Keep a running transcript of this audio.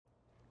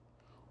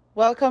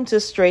Welcome to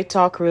Straight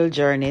Talk Real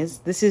Journeys.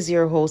 This is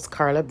your host,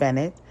 Carla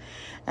Bennett,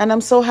 and I'm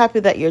so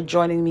happy that you're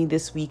joining me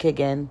this week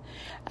again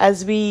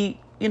as we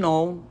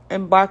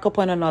embark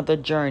upon another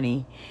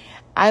journey.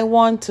 I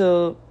want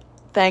to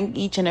thank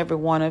each and every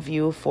one of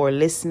you for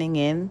listening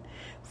in,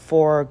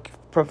 for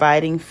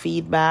providing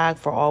feedback,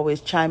 for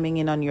always chiming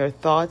in on your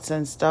thoughts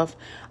and stuff.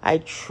 I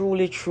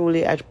truly,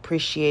 truly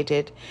appreciate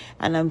it.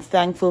 And I'm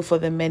thankful for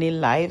the many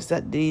lives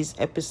that these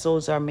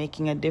episodes are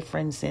making a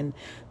difference in.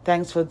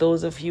 Thanks for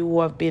those of you who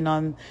have been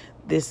on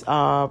this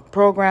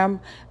program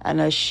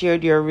and have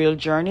shared your real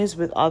journeys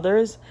with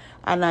others.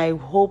 And I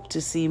hope to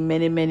see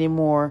many, many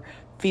more.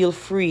 Feel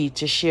free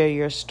to share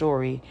your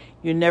story.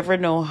 You never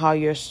know how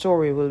your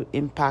story will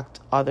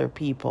impact other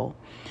people.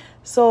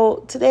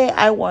 So today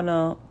I want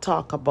to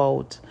talk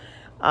about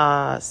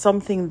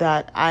something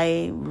that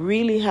I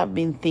really have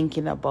been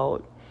thinking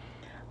about.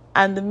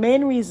 And the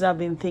main reason I've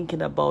been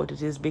thinking about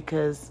it is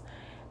because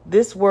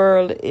this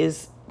world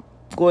is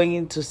going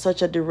into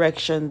such a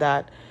direction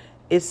that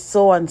it's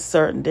so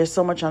uncertain. There's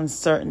so much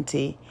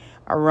uncertainty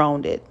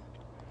around it.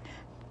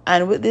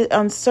 And with the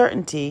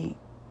uncertainty,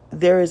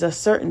 there is a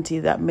certainty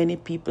that many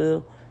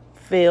people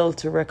fail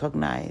to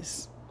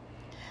recognize.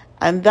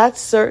 And that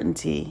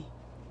certainty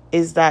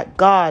is that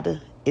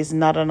God is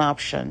not an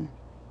option.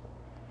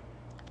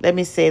 Let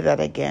me say that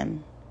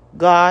again.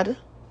 God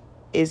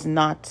is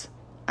not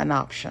an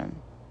option.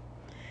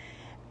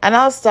 And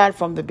I'll start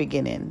from the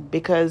beginning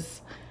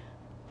because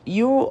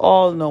you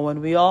all know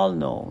and we all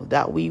know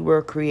that we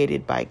were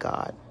created by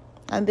God.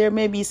 And there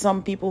may be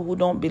some people who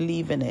don't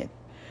believe in it.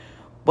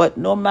 But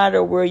no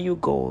matter where you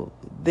go,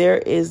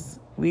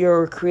 we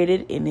are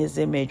created in His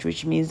image,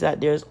 which means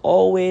that there's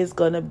always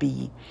going to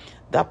be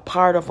that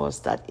part of us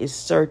that is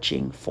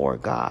searching for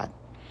God.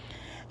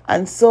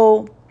 And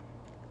so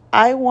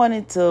I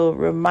wanted to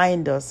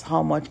remind us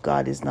how much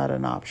God is not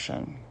an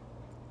option.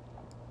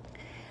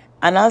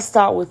 And I'll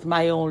start with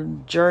my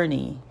own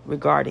journey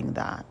regarding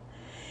that.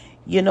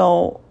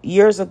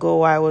 Years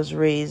ago, I was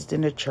raised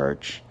in the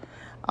church.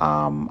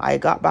 I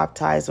got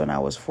baptized when I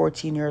was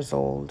 14 years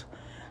old.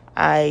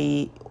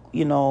 I,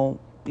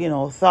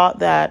 thought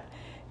that,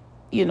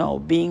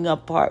 being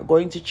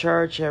going to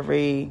church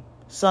every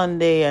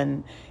Sunday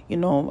and,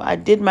 I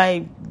did my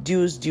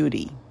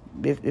duty,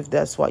 if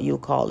that's what you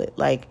call it.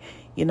 Like,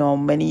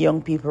 many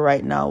young people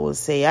right now will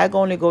say, I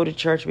only go to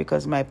church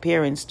because my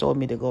parents told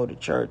me to go to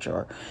church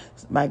or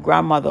my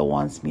grandmother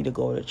wants me to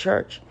go to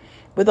church,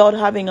 without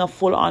having a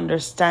full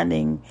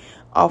understanding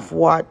of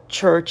what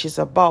church is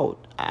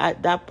about.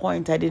 At that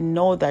point, I didn't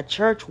know that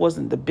church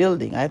wasn't the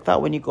building. I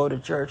thought when you go to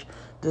church,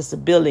 just the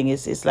building.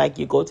 It's like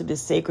you go to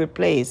this sacred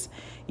place,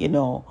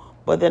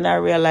 But then I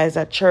realized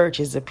that church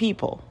is the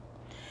people.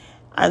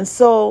 And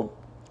so,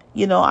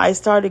 I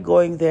started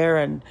going there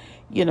and,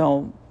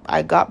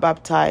 I got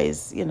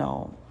baptized,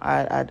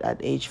 at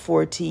age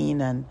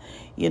 14. And,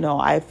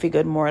 I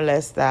figured more or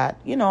less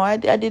that, I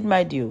did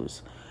my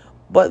dues.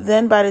 But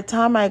then by the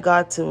time I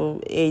got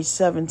to age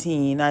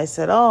 17, I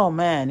said, oh,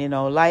 man,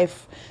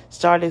 life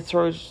started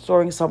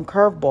throwing some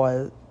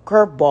curveballs,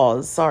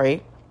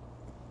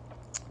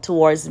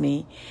 towards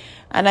me.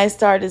 And I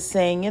started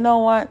saying, you know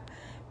what?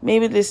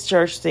 Maybe this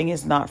church thing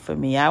is not for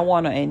me. I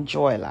want to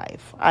enjoy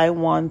life. I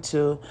want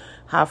to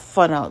have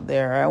fun out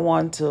there. I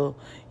want to,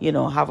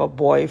 have a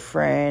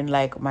boyfriend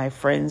like my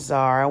friends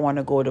are. I want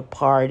to go to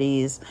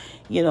parties.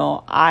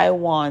 I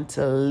want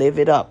to live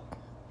it up,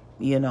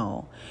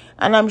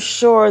 And I'm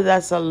sure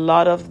that's a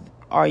lot of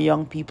our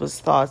young people's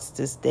thoughts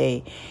this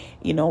day.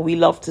 We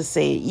love to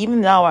say, even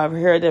now I've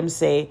heard them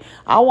say,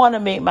 I want to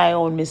make my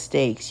own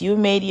mistakes. You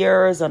made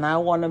yours and I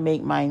want to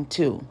make mine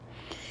too.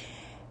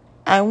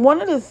 And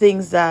one of the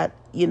things that,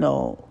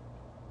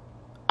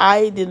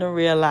 I didn't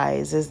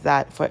realize is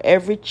that for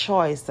every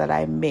choice that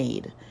I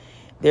made,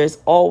 there's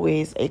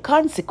always a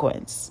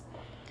consequence.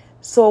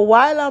 So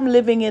while I'm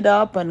living it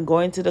up and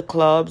going to the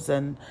clubs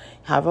and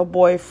have a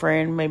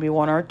boyfriend, maybe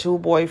one or two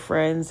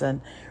boyfriends, and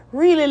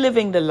really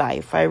living the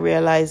life, I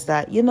realized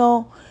that,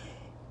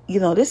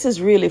 this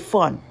is really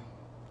fun.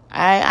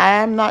 I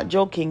am not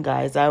joking,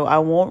 guys. I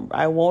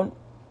won't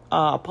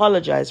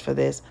apologize for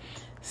this.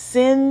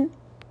 Sin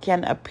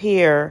can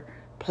appear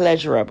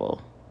pleasurable.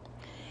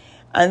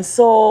 And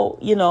so,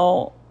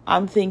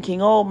 I'm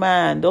thinking, oh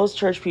man, those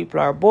church people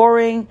are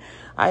boring.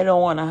 I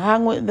don't want to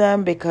hang with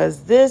them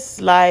because this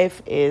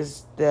life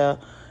is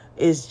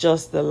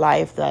just the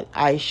life that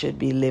I should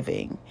be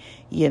living.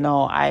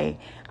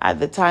 At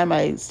the time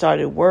I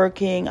started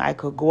working, I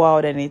could go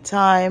out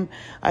anytime.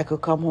 I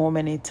could come home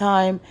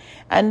anytime.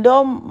 And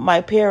though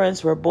my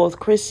parents were both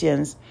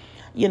Christians,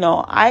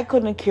 I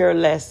couldn't care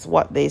less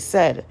what they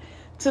said,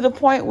 to the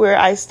point where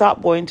I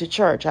stopped going to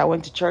church. I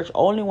went to church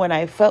only when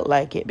I felt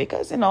like it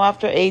because,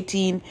 after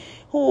 18,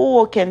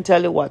 who can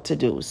tell you what to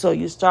do? So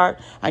you start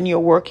and you're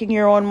working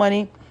your own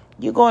money.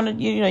 You go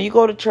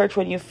to church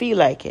when you feel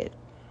like it,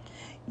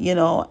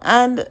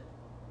 and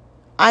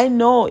I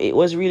know it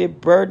was really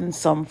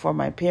burdensome for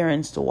my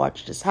parents to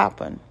watch this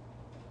happen.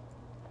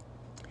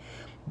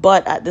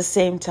 But at the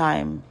same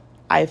time,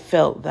 I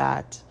felt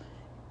that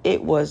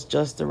it was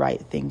just the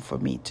right thing for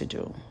me to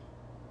do.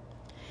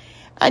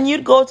 And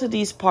you'd go to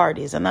these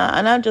parties, and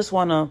I just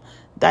want to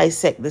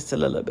dissect this a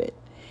little bit.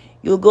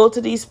 You'll go to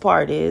these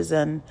parties,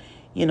 and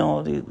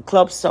the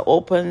club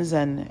opens,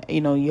 and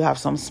you have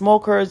some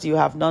smokers, you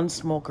have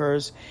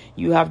non-smokers,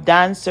 you have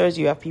dancers,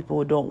 you have people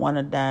who don't want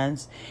to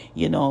dance.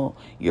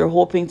 You're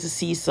hoping to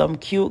see some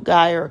cute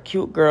guy or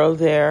cute girl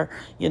there,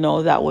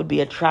 that would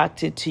be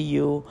attracted to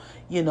you,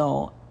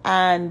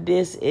 and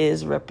this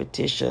is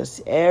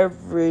repetitious.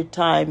 Every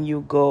time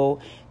you go,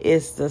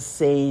 it's the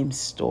same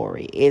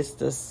story. It's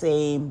the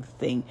same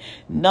thing.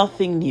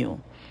 Nothing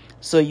new.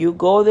 So you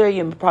go there,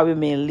 you probably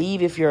may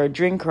leave if you're a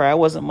drinker. I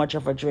wasn't much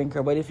of a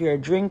drinker, but if you're a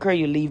drinker,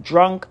 you leave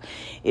drunk.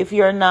 If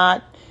you're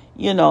not,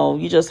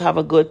 you just have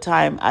a good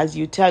time as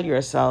you tell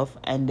yourself,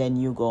 and then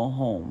you go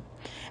home.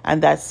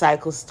 And that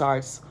cycle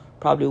starts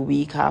probably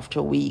week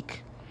after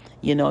week.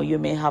 You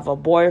may have a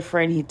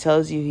boyfriend, he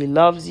tells you he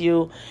loves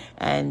you,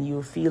 and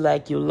you feel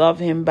like you love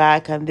him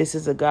back, and this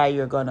is a guy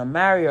you're going to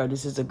marry, or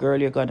this is a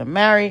girl you're going to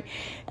marry,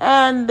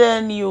 and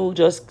then you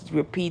just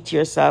repeat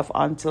yourself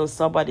until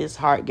somebody's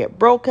heart get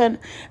broken,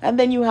 and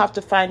then you have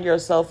to find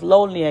yourself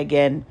lonely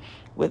again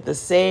with the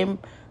same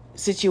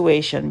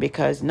situation,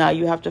 because now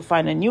you have to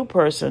find a new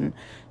person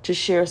to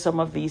share some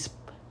of these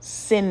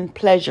sin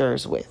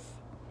pleasures with.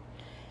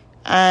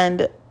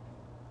 And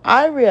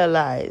I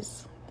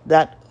realize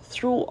that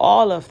through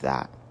all of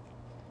that,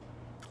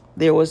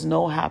 there was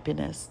no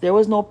happiness. There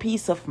was no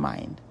peace of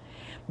mind,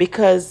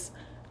 because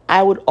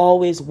I would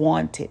always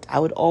want it. I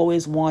would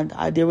always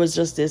there was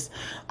just this,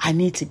 I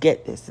need to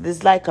get this. It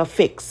is like a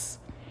fix.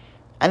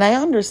 And I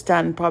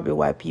understand probably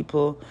why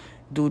people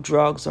do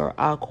drugs or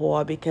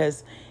alcohol,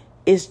 because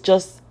it's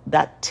just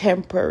that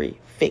temporary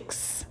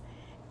fix.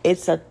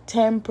 It's a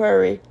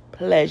temporary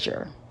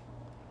pleasure.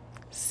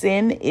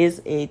 Sin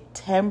is a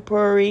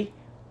temporary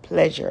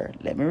pleasure.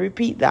 Let me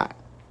repeat that.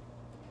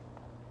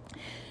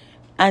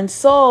 And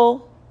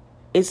so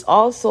it's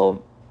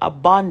also a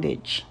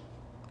bondage.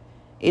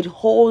 It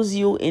holds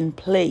you in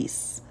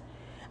place.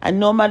 And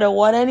no matter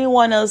what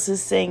anyone else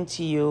is saying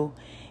to you,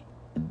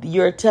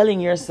 you're telling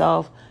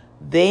yourself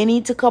they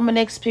need to come and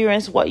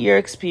experience what you're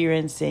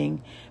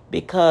experiencing,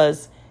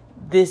 because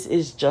this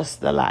is just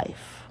the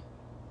life.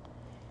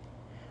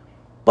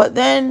 But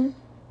then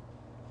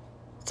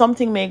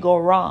something may go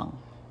wrong.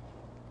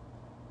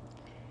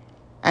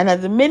 And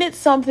at the minute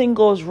something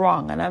goes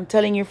wrong, and I'm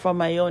telling you from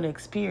my own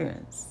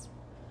experience,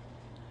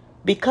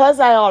 because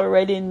I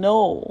already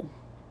know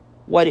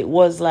what it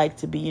was like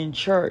to be in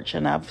church,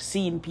 and I've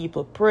seen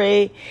people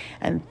pray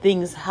and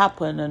things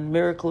happen and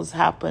miracles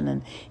happen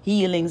and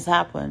healings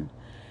happen,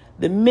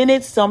 the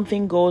minute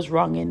something goes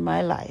wrong in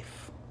my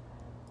life,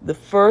 the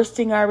first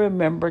thing I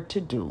remember to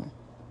do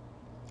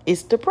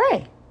is to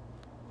pray.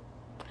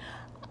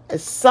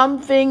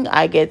 Something,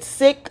 I get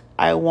sick,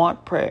 I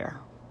want prayer.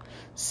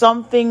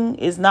 Something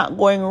is not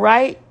going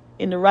right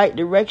in the right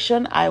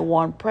direction, I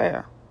want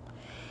prayer.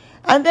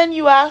 And then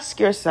you ask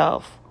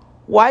yourself,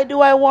 why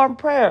do I want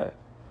prayer?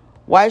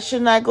 Why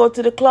shouldn't I go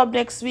to the club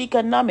next week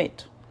and numb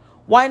it?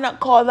 Why not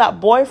call that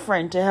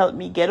boyfriend to help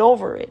me get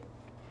over it?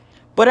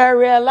 But I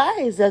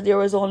realized that there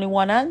was only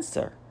one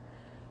answer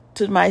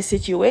to my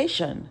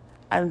situation,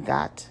 and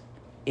that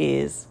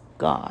is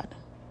God.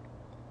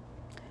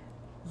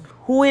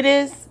 Who it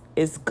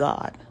is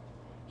God.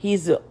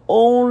 He's the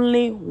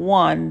only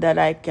one that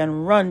I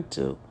can run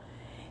to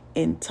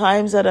in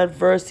times of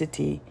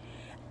adversity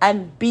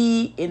and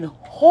be in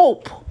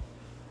hope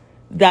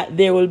that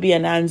there will be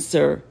an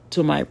answer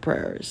to my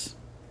prayers.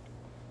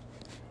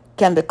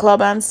 Can the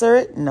club answer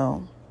it?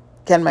 No.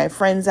 Can my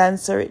friends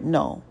answer it?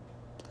 No.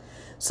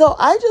 So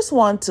I just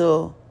want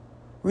to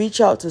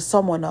reach out to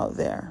someone out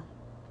there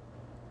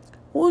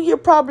who you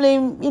probably,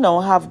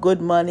 have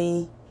good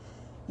money.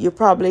 You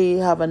probably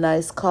have a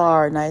nice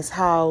car, nice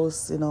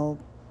house,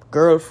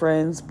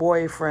 girlfriends,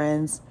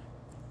 boyfriends,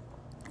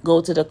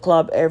 go to the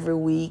club every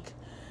week,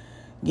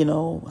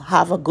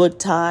 have a good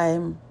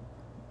time.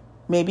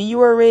 Maybe you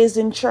were raised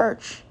in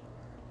church.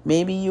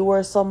 Maybe you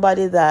were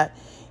somebody that,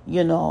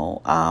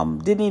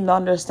 didn't even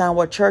understand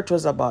what church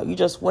was about. You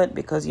just went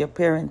because your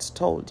parents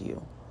told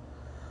you.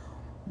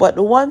 But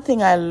the one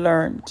thing I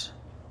learned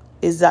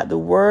is that the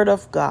word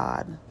of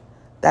God,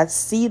 that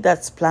seed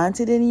that's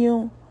planted in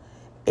you,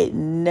 it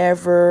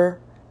never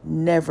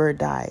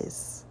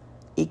dies.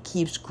 It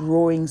keeps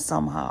growing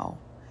somehow.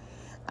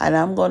 And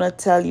I'm going to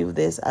tell you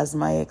this as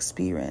my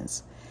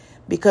experience.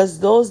 Because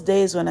those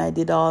days when I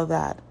did all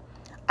that,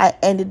 I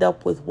ended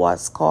up with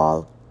what's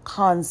called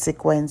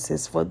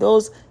consequences for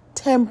those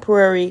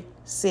temporary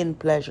sin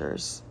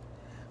pleasures.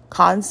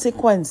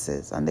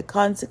 Consequences. And the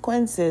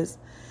consequences,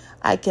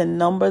 I can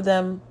number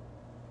them,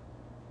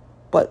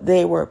 but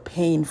they were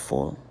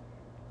painful.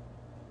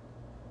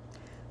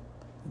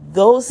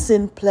 Those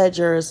sin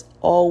pleasures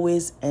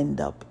always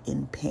end up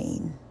in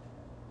pain.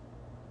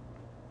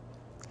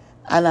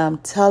 And I'm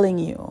telling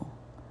you,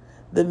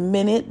 the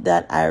minute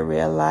that I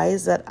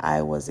realized that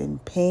I was in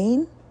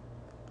pain,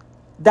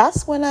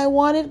 that's when I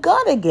wanted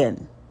God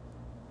again.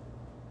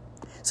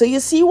 So you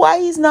see why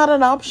he's not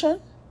an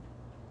option?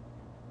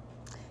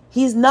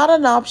 He's not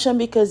an option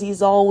because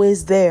he's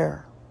always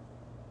there.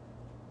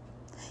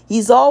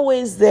 He's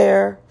always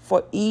there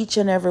for each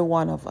and every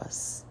one of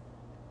us.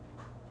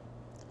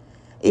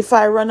 If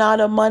I run out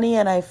of money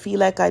and I feel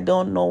like I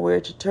don't know where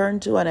to turn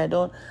to,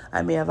 and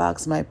I may have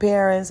asked my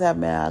parents, I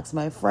may have asked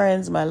my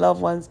friends, my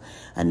loved ones,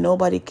 and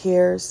nobody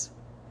cares.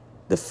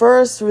 The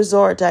first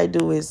resort I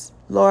do is,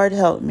 Lord,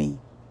 help me.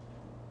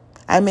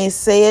 I may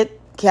say it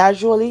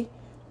casually,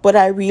 but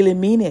I really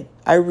mean it.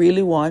 I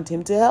really want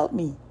him to help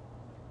me.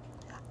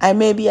 I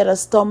may be at a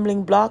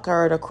stumbling block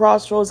or at a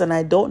crossroads and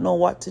I don't know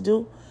what to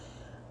do.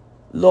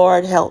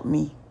 Lord, help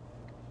me.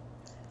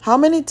 How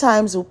many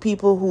times do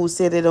people who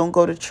say they don't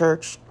go to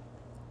church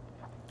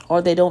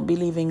or they don't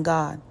believe in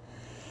God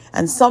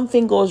and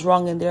something goes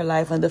wrong in their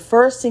life, and the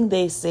first thing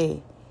they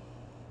say,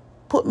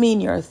 put me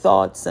in your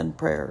thoughts and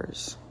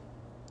prayers?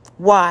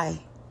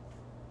 Why?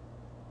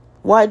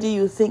 Why do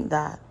you think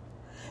that?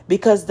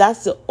 Because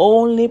that's the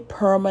only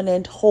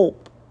permanent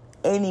hope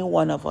any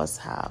one of us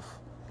have.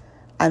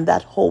 And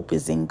that hope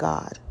is in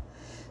God.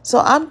 So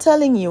I'm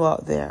telling you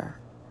out there,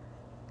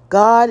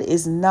 God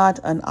is not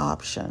an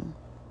option.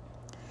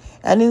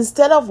 And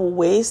instead of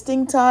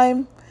wasting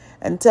time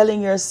and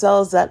telling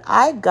yourselves that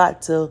I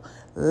got to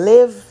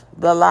live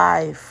the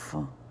life,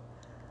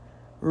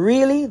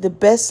 really the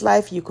best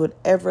life you could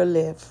ever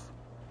live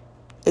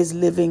is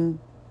living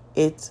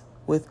it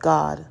with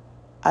God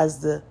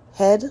as the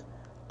head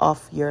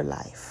of your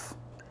life.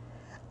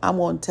 I'm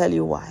going to tell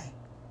you why.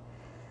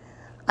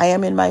 I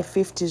am in my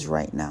 50s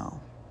right now,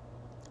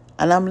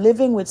 and I'm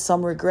living with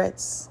some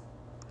regrets.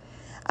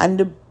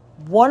 And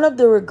one of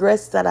the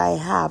regrets that I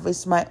have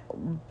is my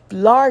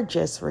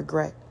largest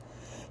regret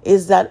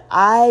is that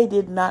I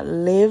did not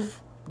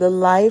live the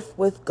life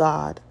with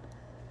God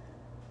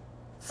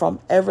from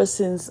ever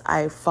since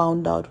I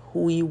found out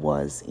who he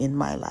was in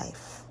my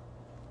life.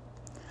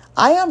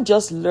 I am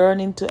just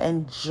learning to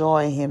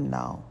enjoy him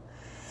now.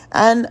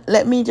 And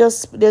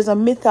there's a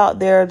myth out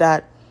there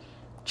that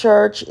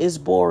church is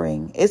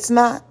boring. It's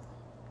not.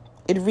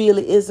 It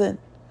really isn't.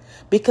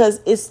 Because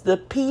it's the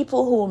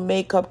people who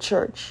make up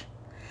church.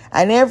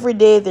 And every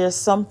day there's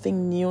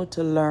something new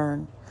to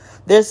learn.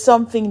 There's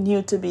something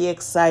new to be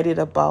excited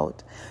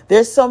about.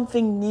 There's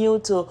something new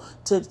to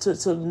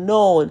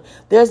know.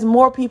 There's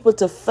more people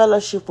to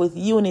fellowship with,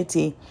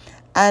 unity.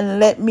 And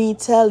let me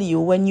tell you,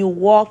 when you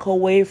walk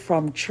away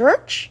from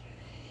church,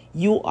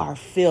 you are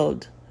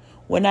filled.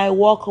 When I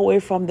walk away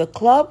from the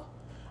club,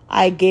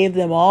 I gave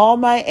them all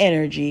my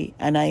energy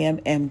and I am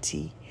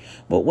empty.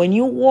 But when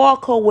you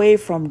walk away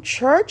from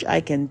church,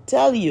 I can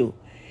tell you,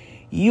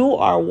 you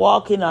are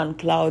walking on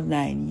cloud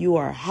nine. You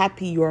are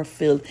happy, you are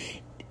filled,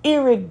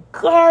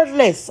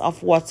 irregardless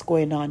of what's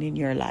going on in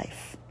your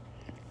life.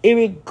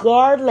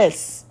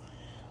 Irregardless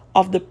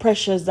of the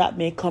pressures that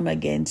may come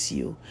against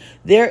you.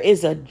 There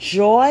is a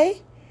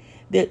joy.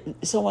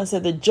 Someone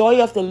said the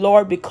joy of the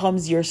Lord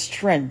becomes your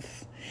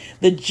strength.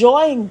 The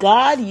joy in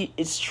God,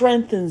 it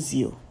strengthens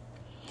you.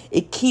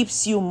 It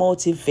keeps you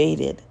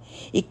motivated.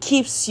 It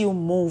keeps you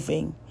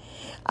moving.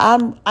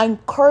 I'm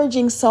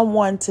encouraging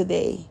someone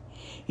today.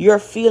 You're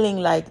feeling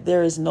like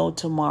there is no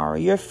tomorrow.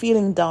 You're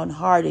feeling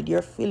downhearted.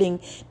 You're feeling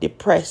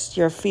depressed.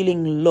 You're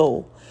feeling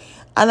low.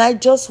 And I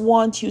just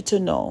want you to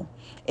know,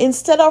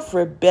 instead of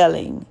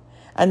rebelling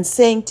and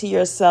saying to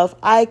yourself,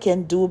 I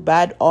can do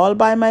bad all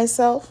by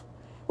myself,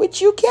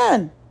 which you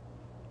can.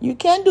 You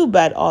can do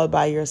bad all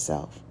by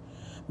yourself.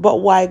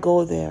 But why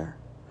go there?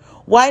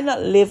 Why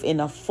not live in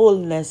a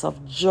fullness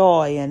of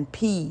joy and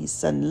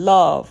peace and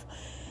love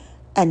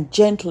and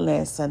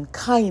gentleness and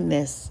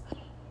kindness?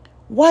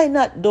 Why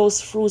not those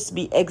fruits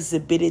be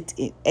exhibited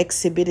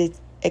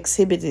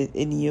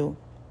in you?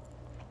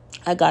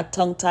 I got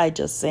tongue-tied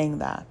just saying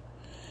that.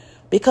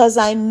 Because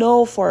I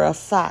know for a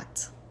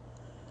fact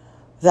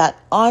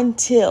that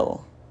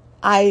until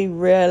I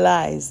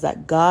realize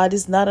that God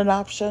is not an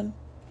option,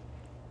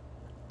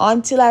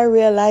 until I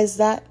realize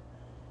that,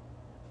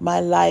 my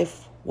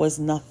life was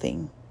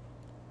nothing.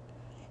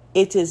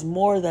 It is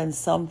more than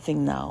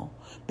something now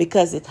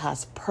because it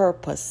has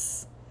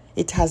purpose.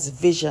 It has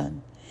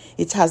vision.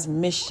 It has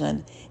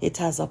mission. It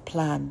has a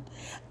plan.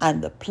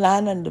 And the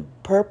plan and the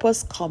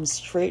purpose comes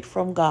straight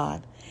from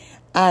God.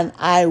 And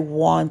I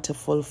want to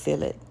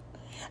fulfill it.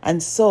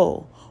 And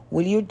so,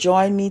 will you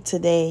join me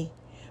today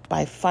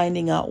by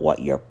finding out what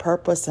your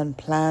purpose and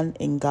plan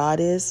in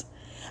God is?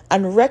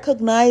 And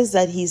recognize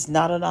that he's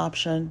not an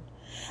option.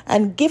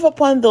 And give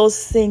up on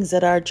those things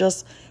that are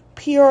just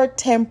pure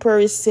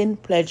temporary sin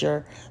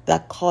pleasure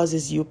that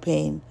causes you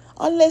pain.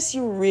 Unless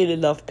you really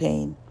love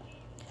pain.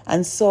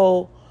 And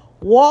so,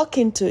 walk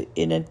into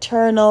an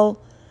eternal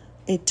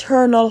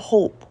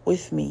hope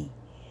with me.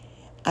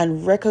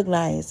 And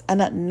recognize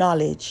and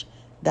acknowledge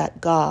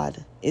that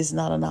God is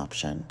not an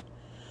option.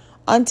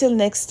 Until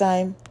next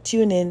time,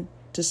 tune in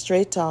to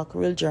Straight Talk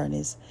Real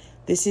Journeys.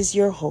 This is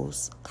your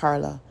host,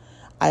 Carla.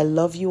 I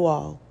love you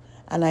all,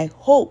 and I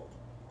hope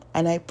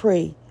and I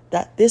pray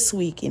that this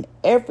week, in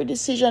every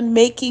decision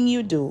making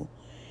you do,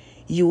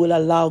 you will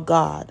allow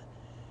God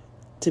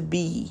to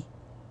be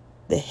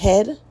the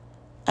head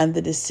and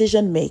the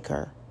decision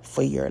maker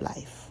for your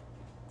life.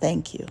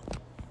 Thank you.